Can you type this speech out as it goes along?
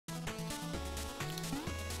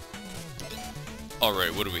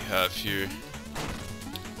Alright, what do we have here?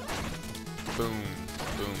 Boom,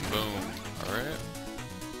 boom, boom. Alright.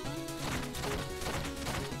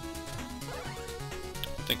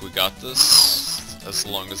 I think we got this, as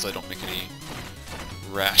long as I don't make any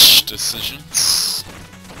rash decisions.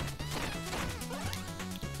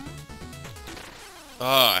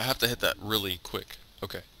 Ah, I have to hit that really quick.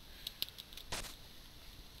 Okay.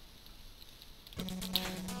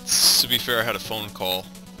 To be fair, I had a phone call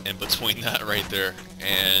in between that right there,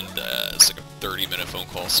 and it's like a 30-minute phone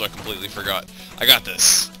call, so I completely forgot. I got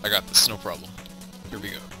this, no problem. Here we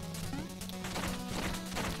go.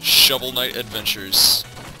 Shovel Knight Adventures.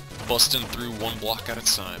 Busting through one block at a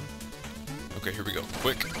time. Okay, here we go.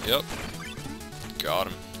 Quick, yep. Got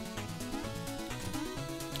him.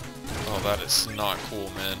 Oh, that is not cool,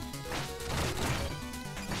 man.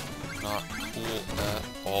 Not cool at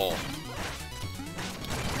all.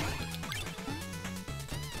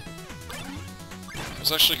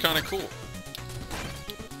 It's actually kind of cool.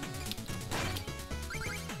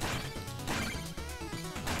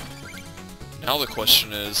 Now the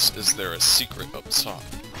question is there a secret up top?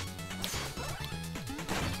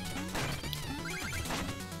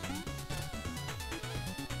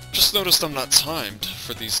 Just noticed I'm not timed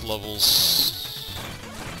for these levels.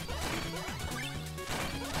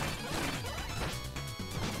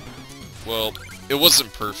 Well, it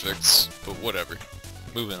wasn't perfect, but whatever.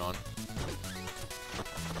 Moving on.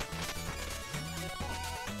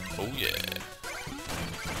 Oh yeah.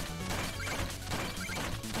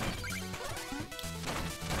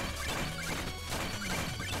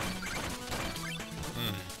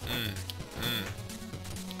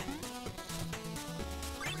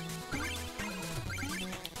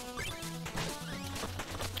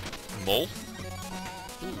 Mole?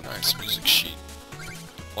 Ooh, nice music sheet.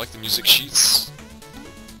 I like the music sheets.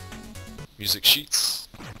 Music sheets.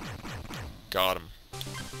 Got him.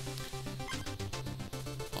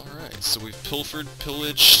 Alright, so we've pilfered,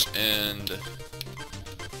 pillaged, and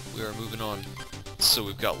we are moving on. So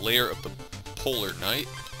we've got Lair of the Polar Knight,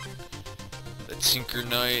 the Tinker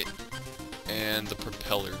Knight, and the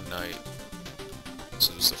Propeller Knight.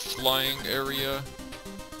 So there's a flying area,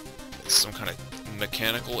 some kind of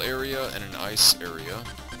mechanical area, and an ice area.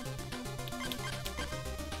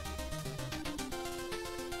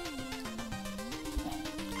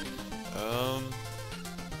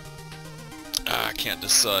 I can't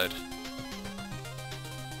decide.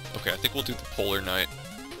 Okay, I think we'll do the Polar Knight.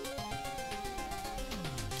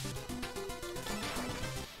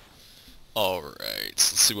 Alright, let's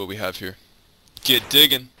see what we have here. Get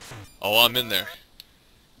digging. Oh, I'm in there.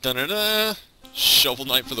 Da-da-da! Shovel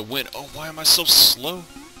Knight for the win. Oh, why am I so slow?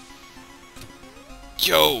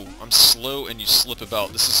 Yo! I'm slow and you slip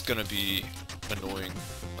about. This is gonna be annoying.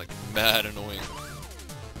 Like, mad annoying.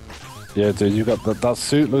 Yeah, dude, you got that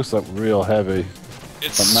suit looks like real heavy.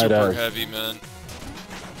 It's super heavy, man.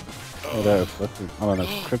 I don't know,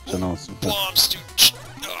 krypton or something. Bombs, dude!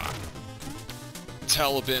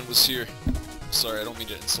 Taliban was here. Sorry, I don't mean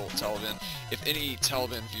to insult Taliban. If any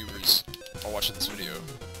Taliban viewers are watching this video,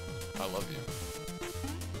 I love you.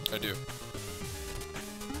 I do.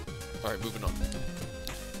 Alright, moving on.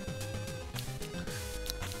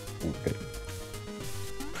 Okay.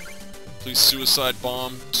 Please suicide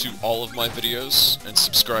bomb to all of my videos, and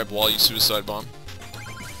subscribe while you suicide bomb.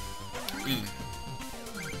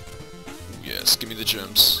 Yes, give me the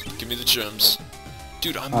gems. Give me the gems.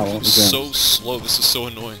 Dude, I'm moving so slow, this is so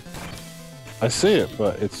annoying. I see it,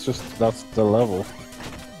 but it's just, that's the level.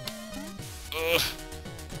 Ugh.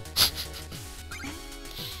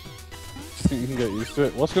 I think you can get used to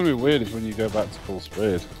it. What's going to be weird is when you go back to full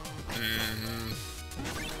speed.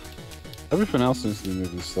 Everything else seems to be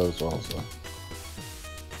moving slow as well, so.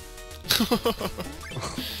 I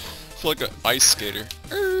feel like an ice skater.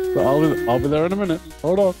 But I'll be there in a minute.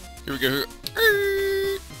 Hold on. Here we go. Here.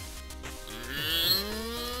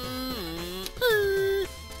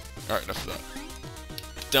 Alright, enough of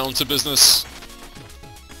that. Down to business.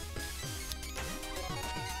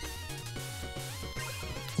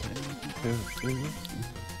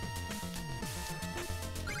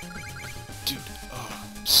 Dude, oh,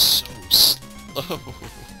 I'm so slow.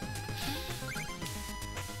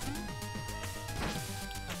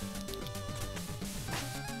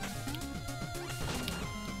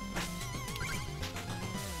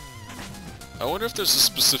 I wonder if there's a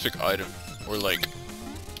specific item, or like,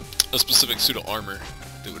 a specific suit of armor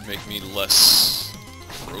that would make me less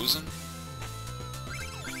frozen?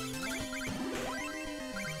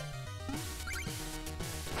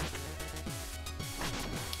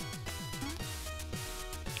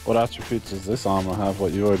 What attributes does this armor have,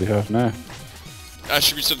 what you already have now?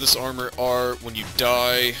 attributes of this armor are, when you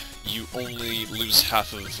die, you only lose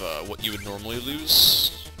half of what you would normally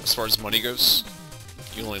lose, as far as money goes.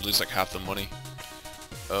 You only lose like half the money.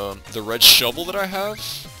 The red shovel that I have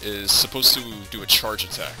is supposed to do a charge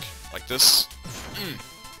attack, like this.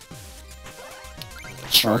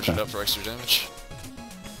 Charge it up for extra damage.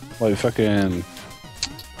 Like fucking...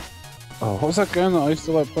 Oh, what was that game that I used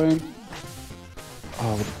to like playing?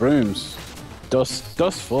 Oh, with the brooms.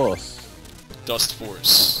 Dust Force. Dust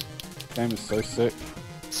Force. Game is so sick.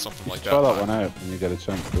 Something like that. Try that one out when you get a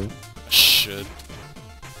chance to. I should.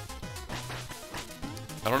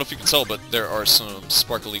 I don't know if you can tell, but there are some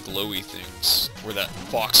sparkly glowy things where that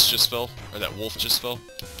fox just fell, or that wolf just fell.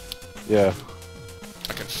 Yeah.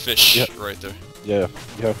 I can fish right there. Yeah,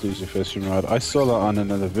 you have to use your fishing rod. I saw that on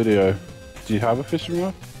another video. Do you have a fishing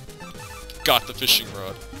rod? Got the fishing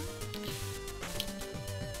rod.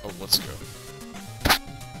 Oh, let's go.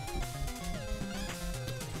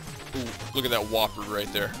 Ooh, look at that whopper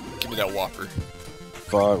right there. Give me that whopper.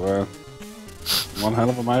 Fuck, man. One hell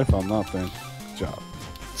of a mouth on that thing. Good job.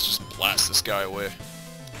 Let's just blast this guy away.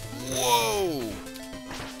 Whoa!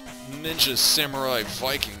 Ninja Samurai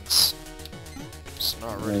Vikings. It's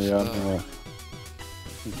not ready for that.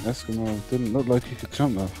 Eskimo didn't look like you could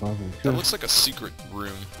jump that far. That looks like a secret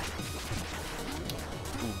room.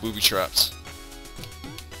 Ooh, booby traps.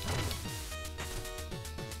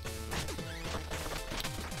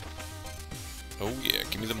 Oh yeah,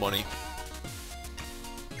 give me the money.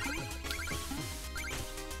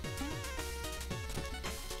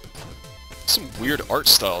 Some weird art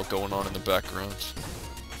style going on in the background.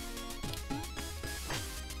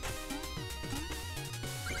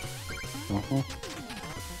 Alright,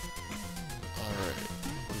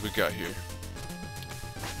 what do we got here?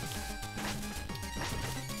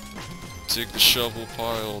 Dig the shovel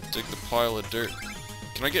pile, dig the pile of dirt.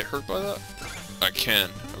 Can I get hurt by that? I can,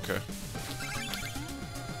 okay.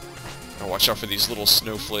 Now watch out for these little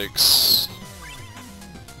snowflakes.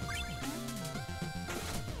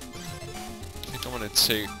 I think I'm gonna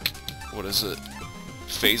take, what is it?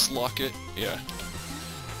 Phase Locket? Yeah.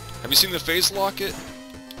 Have you seen the Phase Locket?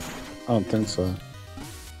 I don't think so.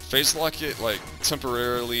 Phase Locket, like,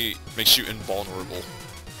 temporarily makes you invulnerable.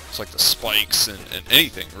 It's like the spikes and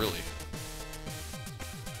anything, really.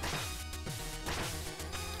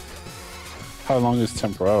 How long is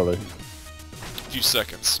temporarily? A few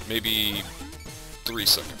seconds. Maybe 3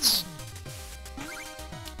 seconds.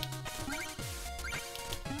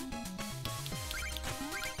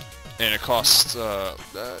 And it costs,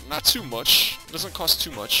 not too much. It doesn't cost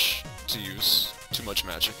too much to use. Too much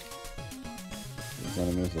magic. These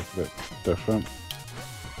enemies look a bit different.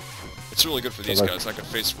 It's really good for these guys. I can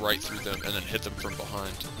face right through them and then hit them from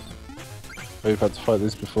behind. Oh, you've had to fight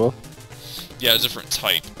these before? Yeah, a different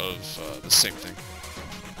type of the same thing.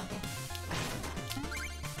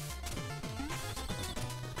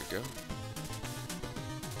 There we go.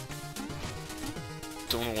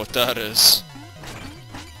 Don't know what that is.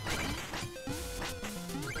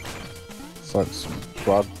 It's like some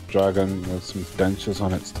blood dragon with some dentures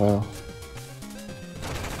on its tail.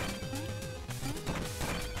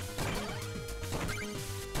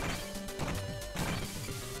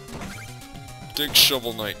 Dig,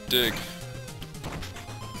 Shovel Knight, dig.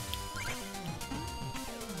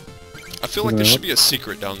 I feel like there should be a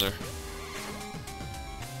secret down there.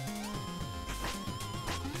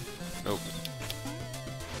 Nope.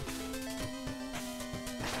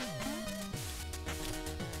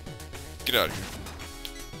 Get out of here.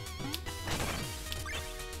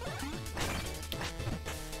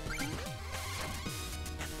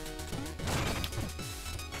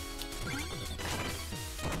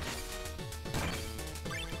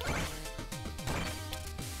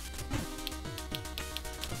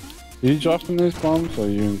 Are you dropping these bombs or are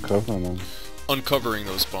you uncovering them? Uncovering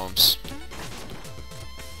those bombs.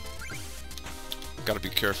 Gotta be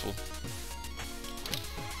careful.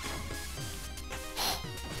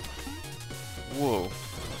 Whoa.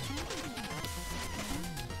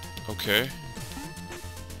 Okay.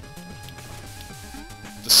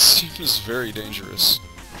 This seems very dangerous.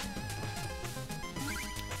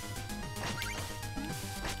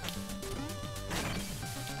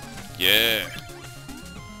 Yeah.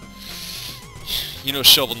 You know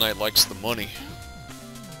Shovel Knight likes the money.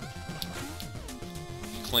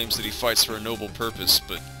 He claims that he fights for a noble purpose,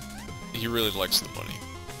 but he really likes the money.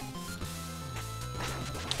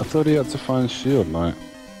 I thought he had to find Shield Knight.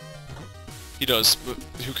 He does, but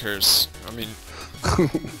who cares? I mean...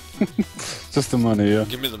 Just the money, yeah.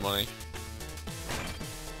 Give me the money.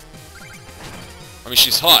 I mean,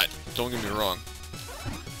 she's hot, don't get me wrong.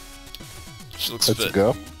 She looks fit. Let's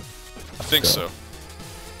go. I think so.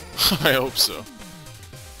 I hope so.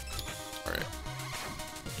 Alright.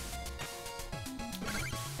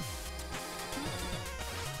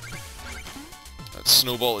 That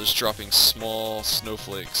snowball is dropping small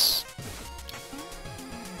snowflakes.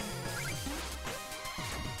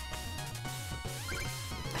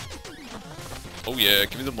 Oh yeah,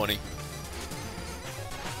 give me the money.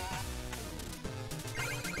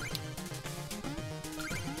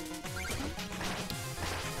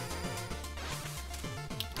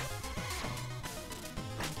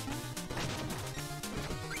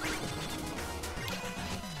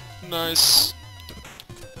 Nice.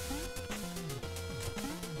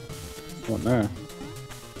 What now?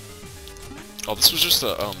 Oh, this was just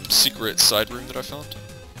a secret side room that I found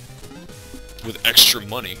with extra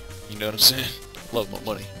money. You know what I'm saying? Love my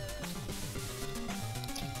money.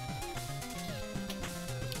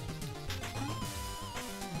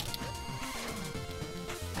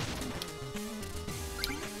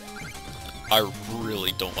 I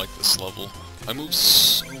really don't like this level. I move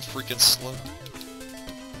so freaking slow.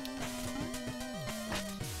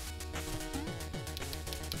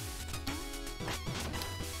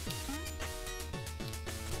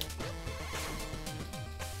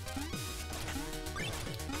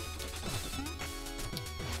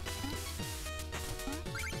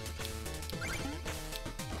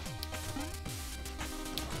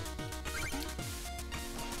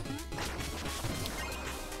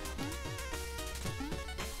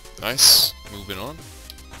 Nice. Moving on.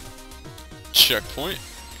 Checkpoint.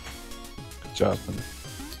 Good job, man.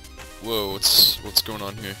 Whoa, what's going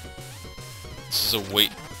on here? This is a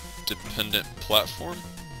weight-dependent platform?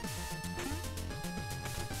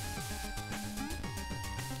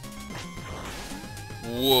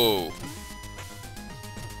 Whoa.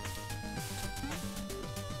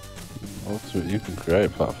 Also, you can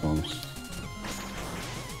create platforms.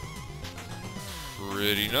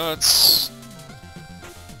 Pretty nuts.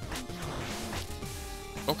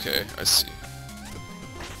 Okay, I see.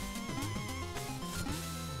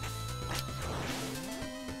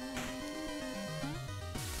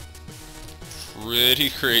 Pretty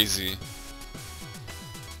crazy.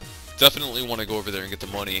 Definitely want to go over there and get the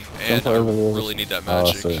money, and I really need that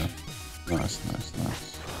magic. Oh, I see. Nice, nice,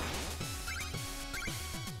 nice.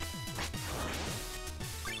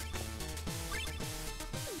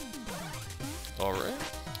 Alright.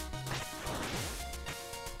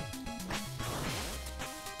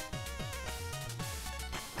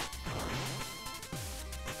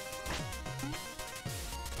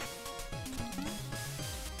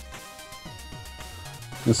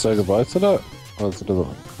 Let's say goodbye to that? Oh, it's another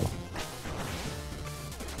one. Cool.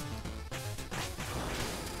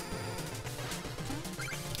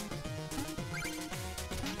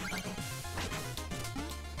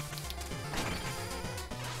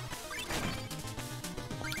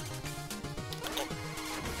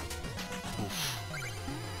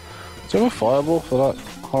 Do you have a fireball for that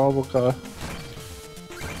horrible guy?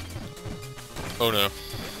 Oh no.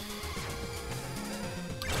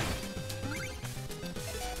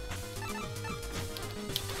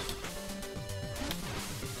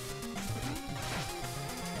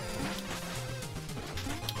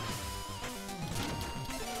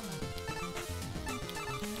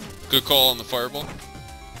 Good call on the fireball.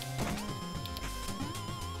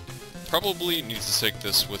 Probably need to take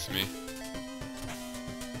this with me.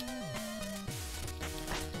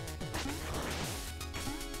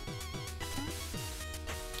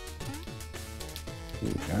 There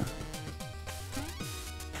you go.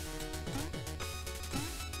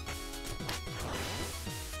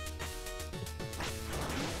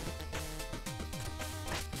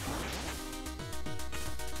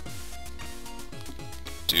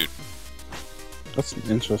 Dude. That's an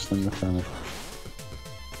interesting mechanic.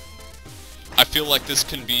 I feel like this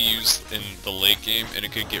can be used in the late game, and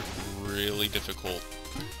it could get really difficult.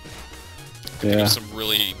 Yeah. Think of some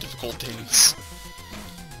really difficult things.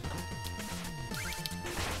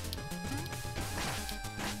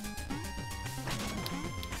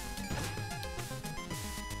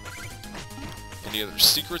 Any other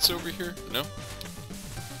secrets over here? No?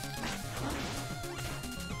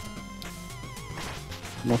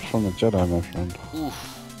 Not from a Jedi, my friend. Oof.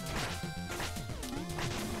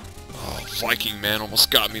 Oh, Viking man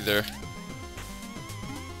almost got me there.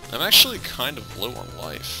 I'm actually kind of low on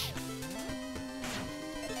life.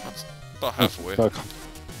 That's about halfway. Like,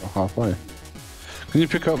 halfway. Can you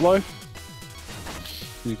pick up life?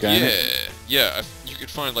 Can you gain it? Yeah, you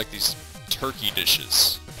could find like these turkey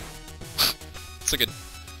dishes. It's like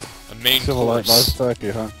a main Civil course. life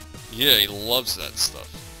turkey, huh? Yeah, he loves that stuff.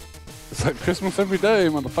 It's like Christmas every day,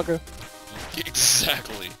 motherfucker.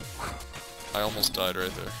 Exactly. I almost died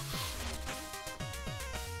right there.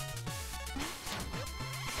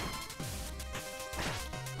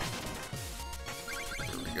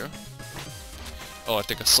 There we go. Oh, I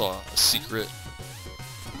think I saw a secret.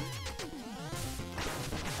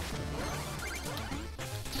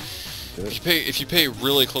 If you pay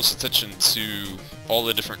really close attention to all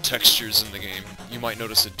the different textures in the game, you might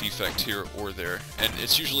notice a defect here or there, and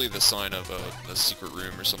it's usually the sign of a secret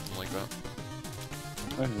room or something like that.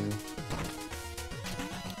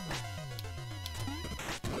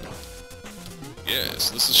 Yeah,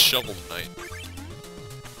 so this is Shovel Knight.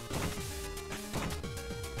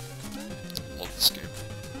 Love this game.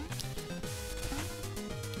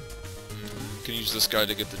 Can use this guy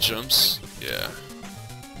to get the jumps? Yeah.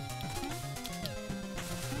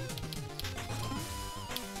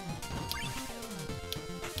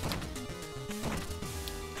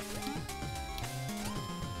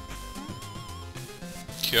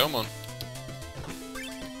 Come on.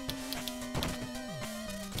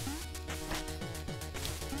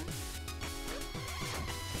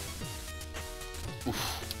 Oof.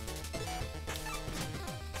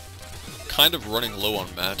 Kind of running low on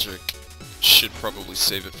magic. Should probably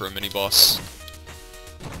save it for a mini-boss.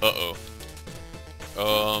 Uh-oh.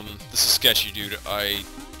 This is sketchy, dude. I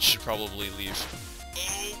should probably leave.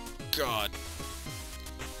 Oh, God.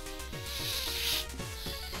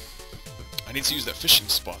 I need to use that fishing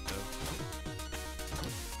spot, though.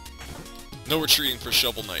 No retreating for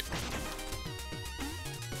Shovel Knight.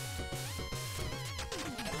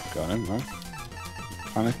 Got him, huh?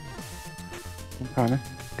 Panic. Panic.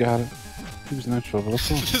 Got it. He was no trouble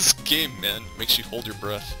at all. This game, man, makes you hold your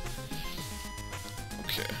breath.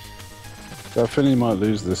 Okay. I think he might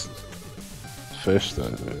lose this fish, though,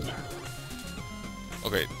 dude.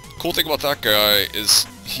 Okay, cool thing about that guy is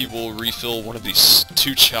he will refill one of these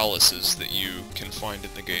 2 chalices that you can find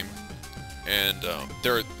in the game. And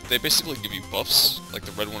they basically give you buffs. Like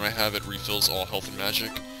the red one I have, it refills all health and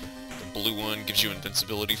magic. The blue one gives you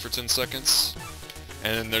invincibility for 10 seconds.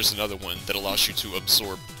 And then there's another one that allows you to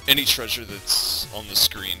absorb any treasure that's on the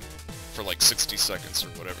screen for like 60 seconds or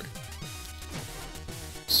whatever.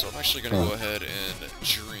 So I'm actually gonna go ahead and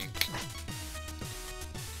drink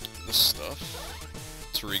this stuff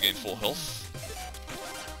to regain full health.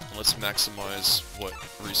 And let's maximize what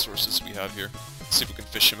resources we have here. See if we can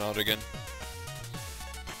fish him out again.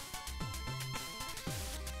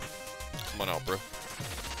 Come on out, bro.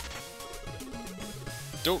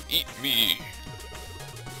 Don't eat me!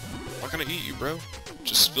 I'm not gonna eat you, bro.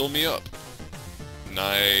 Just fill me up.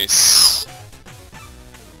 Nice.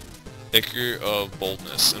 Acre of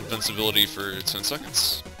Boldness. Invincibility for 10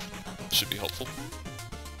 seconds. Should be helpful.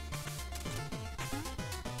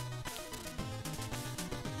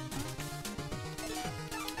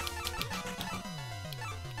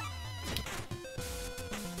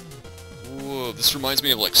 Whoa, this reminds me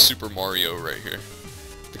of like Super Mario right here.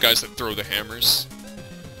 The guys that throw the hammers.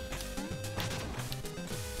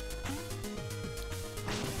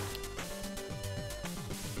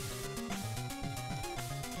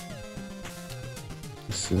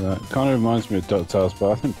 See that? Kind of reminds me of DuckTales,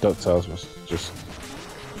 but I think DuckTales was just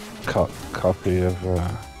copy of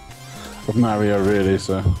Mario, really.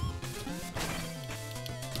 So.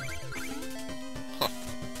 Huh.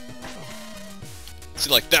 See,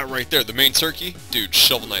 like that right there, the main turkey, dude.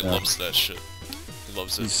 Shovel Knight loves that shit. He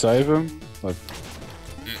loves it. You save him? Like.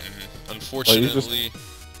 Unfortunately,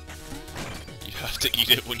 you have to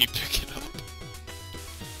eat it when you pick it up.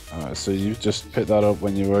 Alright, so you just picked that up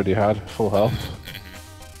when you already had full health?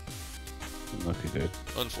 Lucky dude.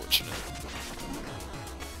 Unfortunate.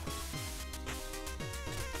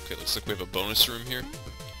 Okay, looks like we have a bonus room here.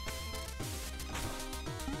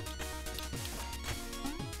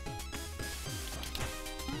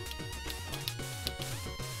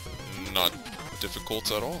 Not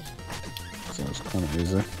difficult at all. Sounds kind of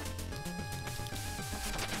easy.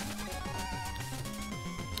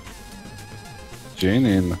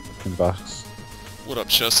 Genie in the fucking box. What up,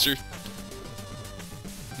 Chester?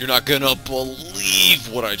 You're not gonna believe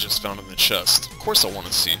what I just found in the chest. Of course I want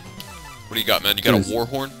to see. What do you got, man? You got a war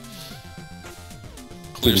horn?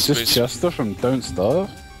 Clear Dude, is this Chester from Don't Starve?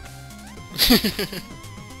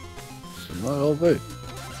 Not all bit.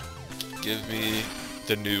 Give me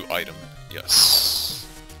the new item. Yes.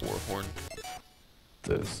 War horn.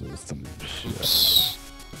 This is some shit. Oops.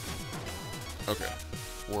 Okay.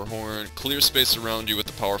 War horn. Clear space around you with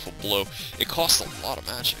the powerful blow. It costs a lot of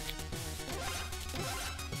magic.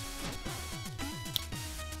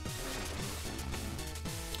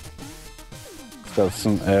 It's got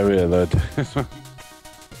some area though.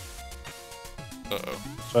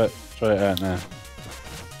 Uh-oh. Try it out now.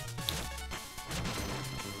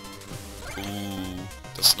 Ooh,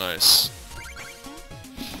 that's nice.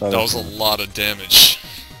 That That was a nice. lot of damage.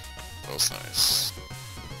 That was nice.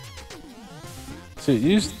 See, it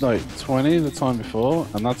used like 20 the time before,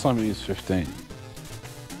 and that time it used 15.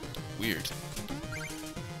 Weird.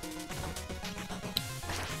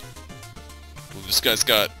 Well, this guy's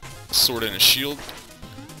got a sword and a shield.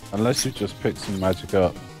 Unless you just pick some magic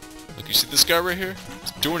up. Look, you see this guy right here?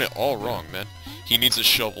 He's doing it all wrong, man. He needs a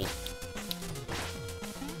shovel.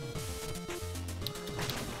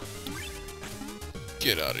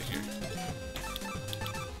 Get out of here.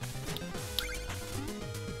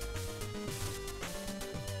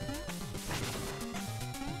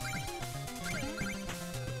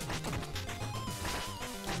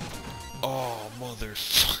 Oh,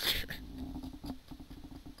 motherfucker.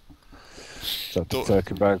 Drop the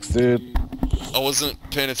turkey bags, dude. I wasn't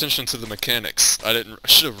paying attention to the mechanics. I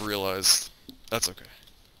should have realized. That's okay.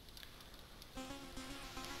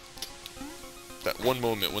 That one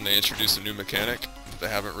moment when they introduce a new mechanic, they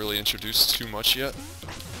haven't really introduced too much yet.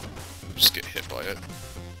 Just get hit by it.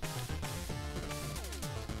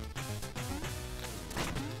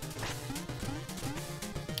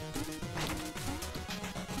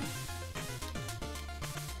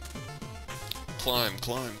 Climb,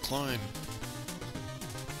 climb, climb.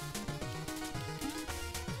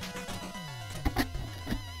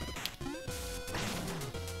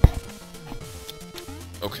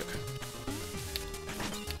 Okay.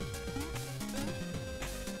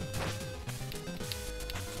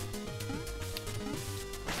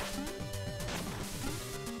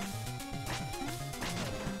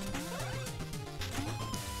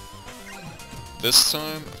 This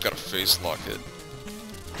time, I've got to face lock it.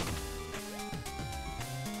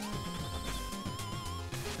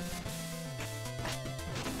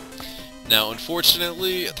 Now,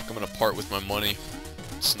 unfortunately, I think I'm going to part with my money.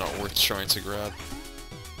 It's not worth trying to grab.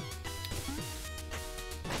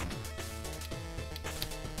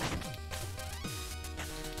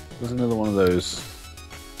 There's another one of those.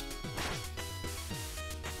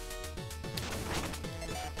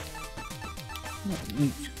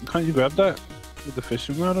 Can't you grab that with the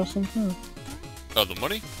fishing rod or something? Oh, the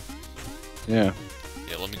money? Yeah.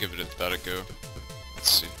 Yeah, let me give that a go.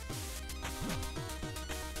 Let's see.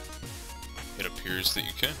 It appears that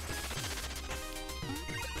you can.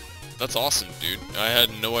 That's awesome, dude. I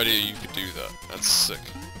had no idea you could do that. That's sick.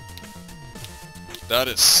 That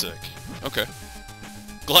is sick. Okay.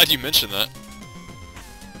 Glad you mentioned that.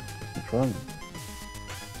 No problem.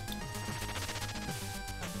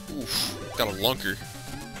 Oof. Got a lunker.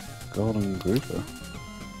 Golden grouper.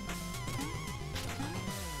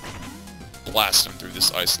 Blast him through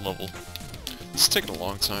this ice level. It's taking a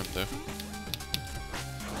long time, though.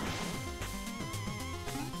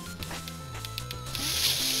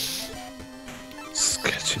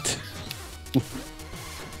 Sketch it.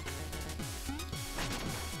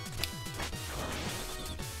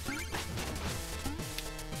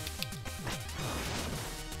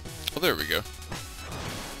 Oh, there we go.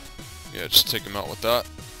 Yeah, just take him out with that.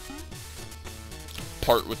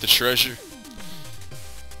 Part with the treasure.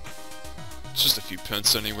 It's just a few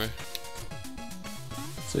pence anyway.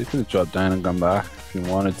 So you could have dropped down and gone back if you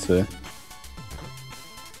wanted to.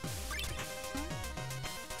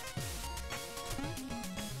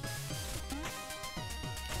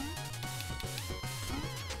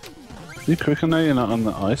 Are you quicker now you're not on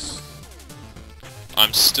the ice?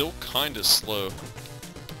 I'm still kinda slow.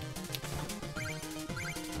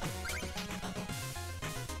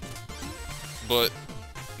 But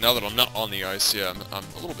now that I'm not on the ice, yeah, I'm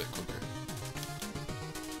a little bit quicker.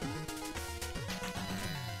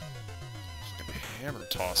 Fucking hammer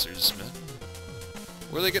tossers, man.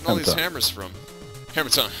 Where are they getting all these hammers from? Hammer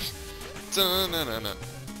time. Dun-na-na-na.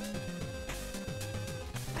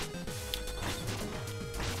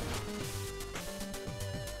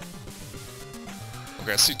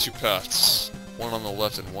 Okay, I see two paths. One on the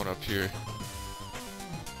left and one up here.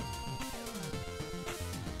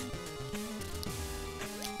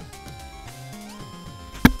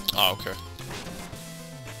 Ah, okay.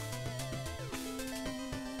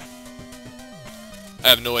 I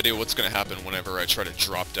have no idea what's gonna happen whenever I try to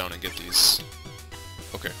drop down and get these.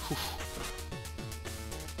 Okay. Whew.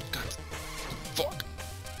 God. Fuck.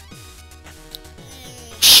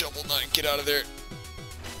 Ooh, Shovel Knight, get out of there.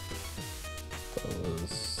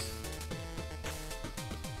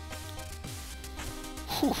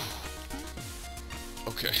 Whew.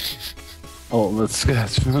 Okay. Oh, let's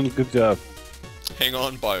sketch. Good job. Hang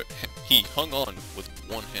on by... He hung on with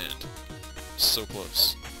one hand. So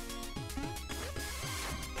close.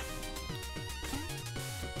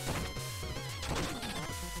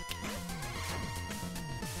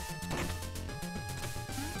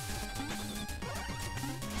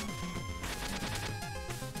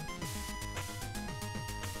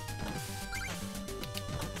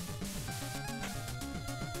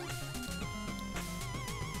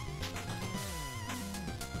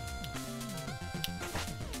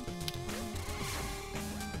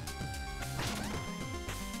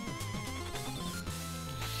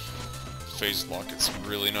 phase lock. It's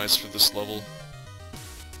really nice for this level.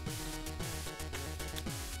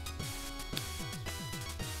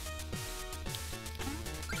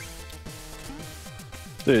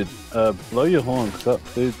 Dude, blow your horn, 'cause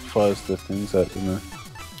that dude fires the things out, doesn't he?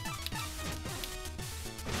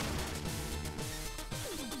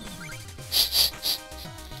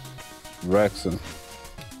 Rexon.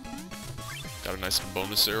 Got a nice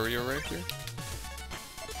bonus area right here.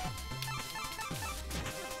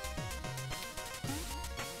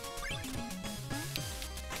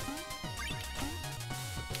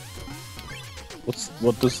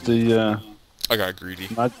 What does the I got greedy.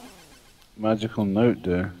 magical note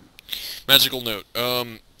do? Magical note.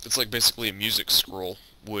 It's like basically a music scroll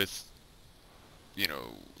with, you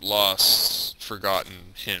know, lost,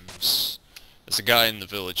 forgotten hymns. There's a guy in the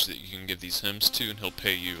village that you can give these hymns to, and he'll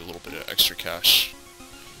pay you a little bit of extra cash.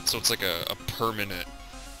 So it's like a permanent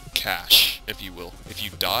cash, if you will. If you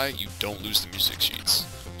die, you don't lose the music sheets.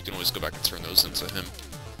 You can always go back and turn those into him.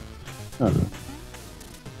 Okay.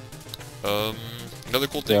 Another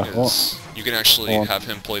cool thing is you can actually have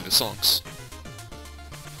him play the songs.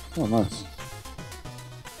 Oh, nice.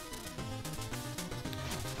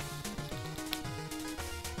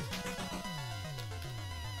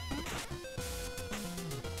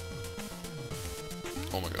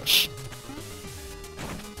 Oh my gosh.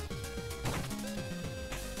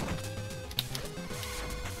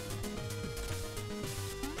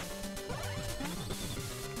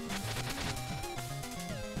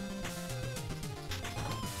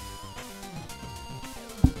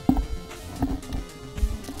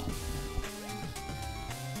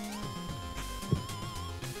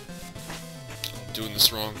 Doing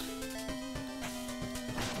this wrong.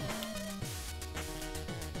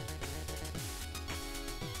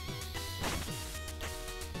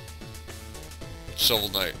 Shovel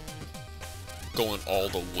Knight. Going all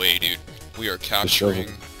the way, dude. We are capturing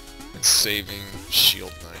and saving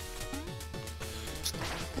Shield Knight.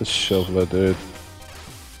 The shoveler, dude.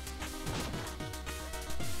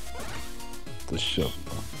 The shoveler.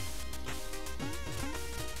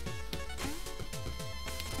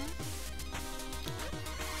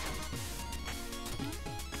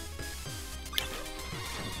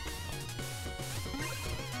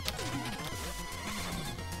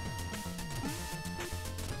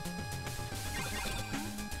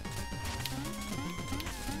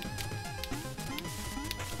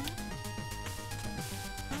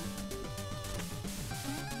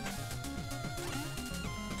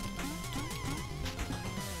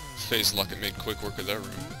 Phase Lock, it made quick work of that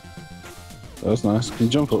room. That was nice. Can you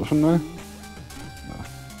jump up from there? No.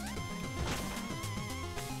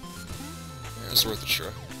 Yeah, it's worth a try.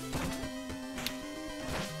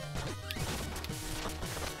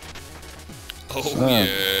 Oh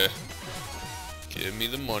yeah. Give me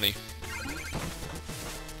the money.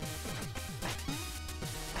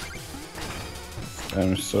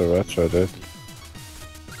 I'm so retro, dude.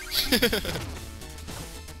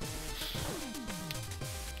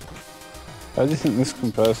 How do you think this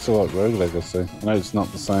compares to like Rogue Legacy? I know it's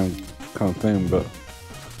not the same kind of thing, but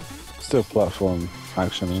still platform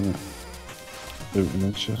action, isn't it? Moving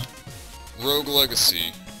and shit. Rogue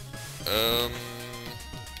Legacy. About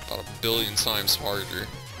 1 billion times harder.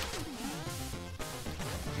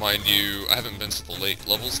 Mind you, I haven't been to the late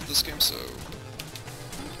levels of this game, so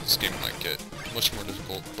this game might get much more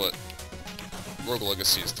difficult, but Rogue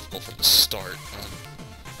Legacy is difficult from the start.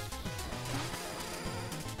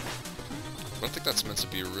 But I think that's meant to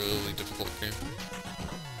be a really difficult game.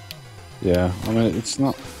 Yeah, I mean, it's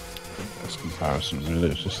not the best comparison,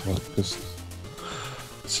 really. It's just like, because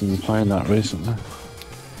I've seen you playing that recently.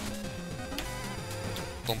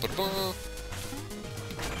 Bum, ba, ba.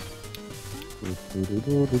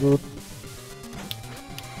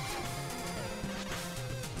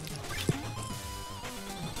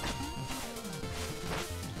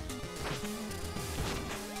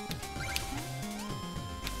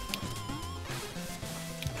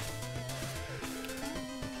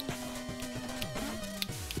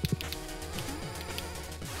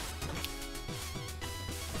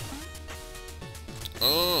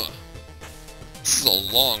 This is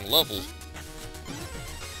a long level.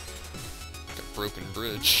 Got broken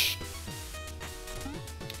bridge.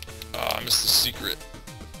 Ah, I missed the secret.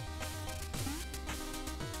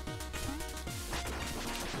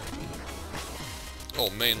 Oh,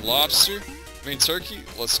 main lobster? Main turkey?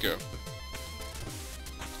 Let's go.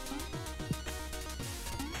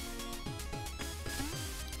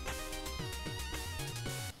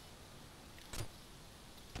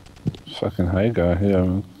 Fucking hey guy here,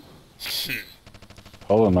 man.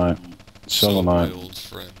 Hollow Knight. Shovel So, my Knight. old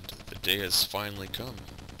friend, the day has finally come.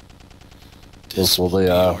 This will will be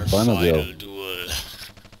be our our final final duel.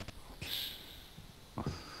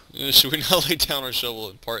 duel. Should we not lay down our shovel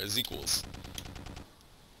and part as equals?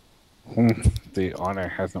 The honor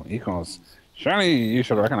has no equals. Surely you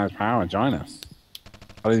should recognize power and join us.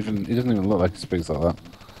 He doesn't even look like he speaks like that.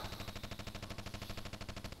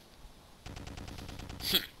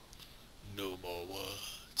 No more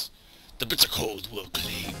words. The bitter cold will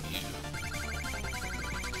claim you.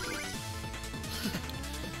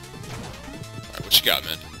 Alright, what you got,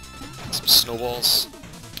 man? Some snowballs?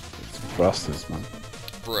 It's busters, man.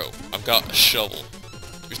 Bro, I've got a shovel.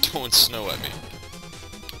 You're throwing snow at me.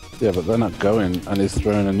 Yeah, but they're not going, and he's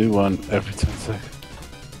throwing a new one every 10 seconds.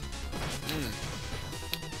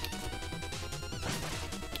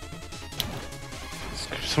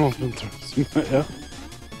 Someone's been throwing some, yeah.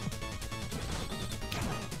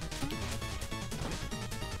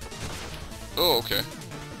 Oh, okay.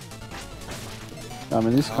 I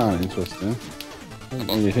mean, it's kind of interesting.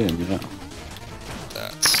 When you hit him, yeah.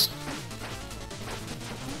 That's...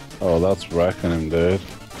 Oh, that's wrecking him, dude.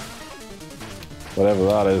 Whatever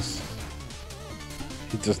that is.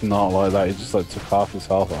 He just not like that, he just like took half his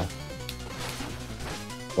health off.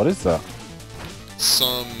 What is that?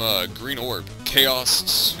 Some, green orb. Chaos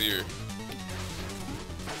sphere.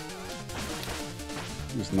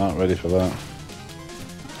 He's not ready for that.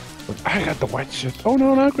 But I got the white shit. Oh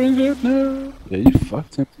no, not green shit, no! Yeah, you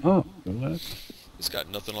fucked him up, right? He's got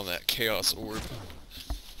nothing on that chaos orb.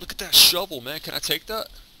 Look at that shovel, man. Can I take that?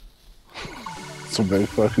 It's a big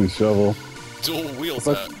fucking shovel. Dual wield It's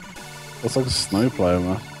like, that. it's like a snow player,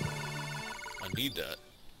 man. I need that.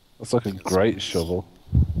 It's like a great shovel.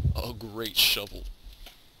 A great shovel.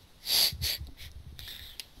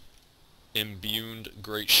 Imbued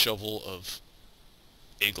great shovel of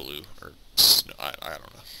igloo or snow. I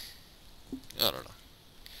don't know. I don't know.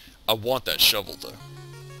 I want that shovel though.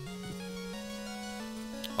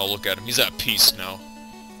 Oh, look at him. He's at peace now.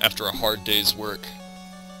 After a hard day's work.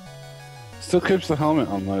 Still keeps the helmet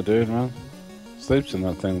on though, dude, man. Sleeps in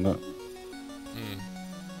that thing, look.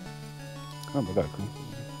 Can't be that cool.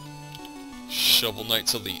 Shovel Knight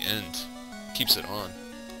till the end. Keeps it on.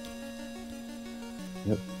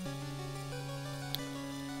 Yep.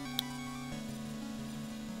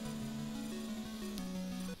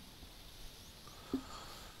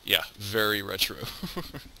 Yeah, very retro.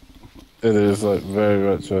 It is like very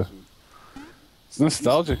retro. It's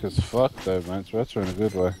nostalgic as fuck though, man. It's retro in a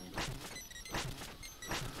good way.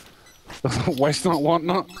 Waste not, want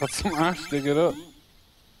not. Got some ash, dig it up.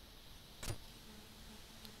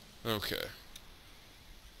 Okay.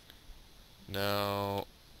 Now...